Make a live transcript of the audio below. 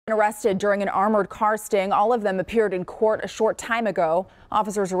Arrested during an armored car sting. All of them appeared in court a short time ago.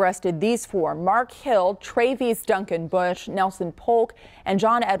 Officers arrested these four: Mark Hill, Travis Duncan Bush, Nelson Polk, and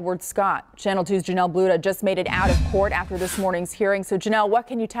John Edward Scott. Channel 2's Janelle Bluda just made it out of court after this morning's hearing. So Janelle, what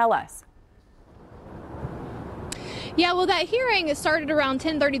can you tell us? Yeah, well, that hearing started around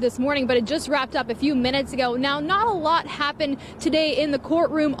 10:30 this morning, but it just wrapped up a few minutes ago. Now, not a lot happened today in the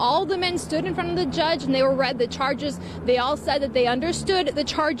courtroom. All the men stood in front of the judge and they were read the charges. They all said that they understood the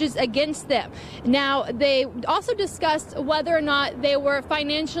charges against them. Now, they also discussed whether or not they were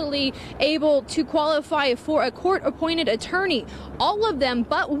financially able to qualify for a court-appointed attorney. All of them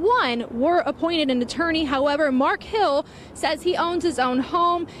but one were appointed an attorney. However, Mark Hill says he owns his own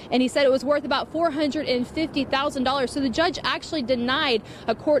home and he said it was worth about $450,000. So the judge actually denied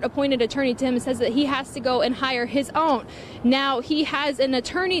a court-appointed attorney to him and says that he has to go and hire his own. Now, he has an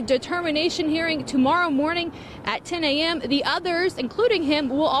attorney determination hearing tomorrow morning at 10 a.m. The others, including him,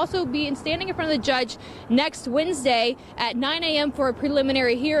 will also be standing in front of the judge next Wednesday at 9 a.m. for a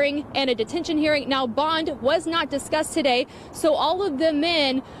preliminary hearing and a detention hearing. Now, bond was not discussed today, so all of the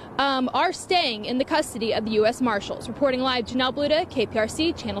men are staying in the custody of the U.S. Marshals. Reporting live, Janelle Bluda,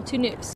 KPRC, Channel 2 News.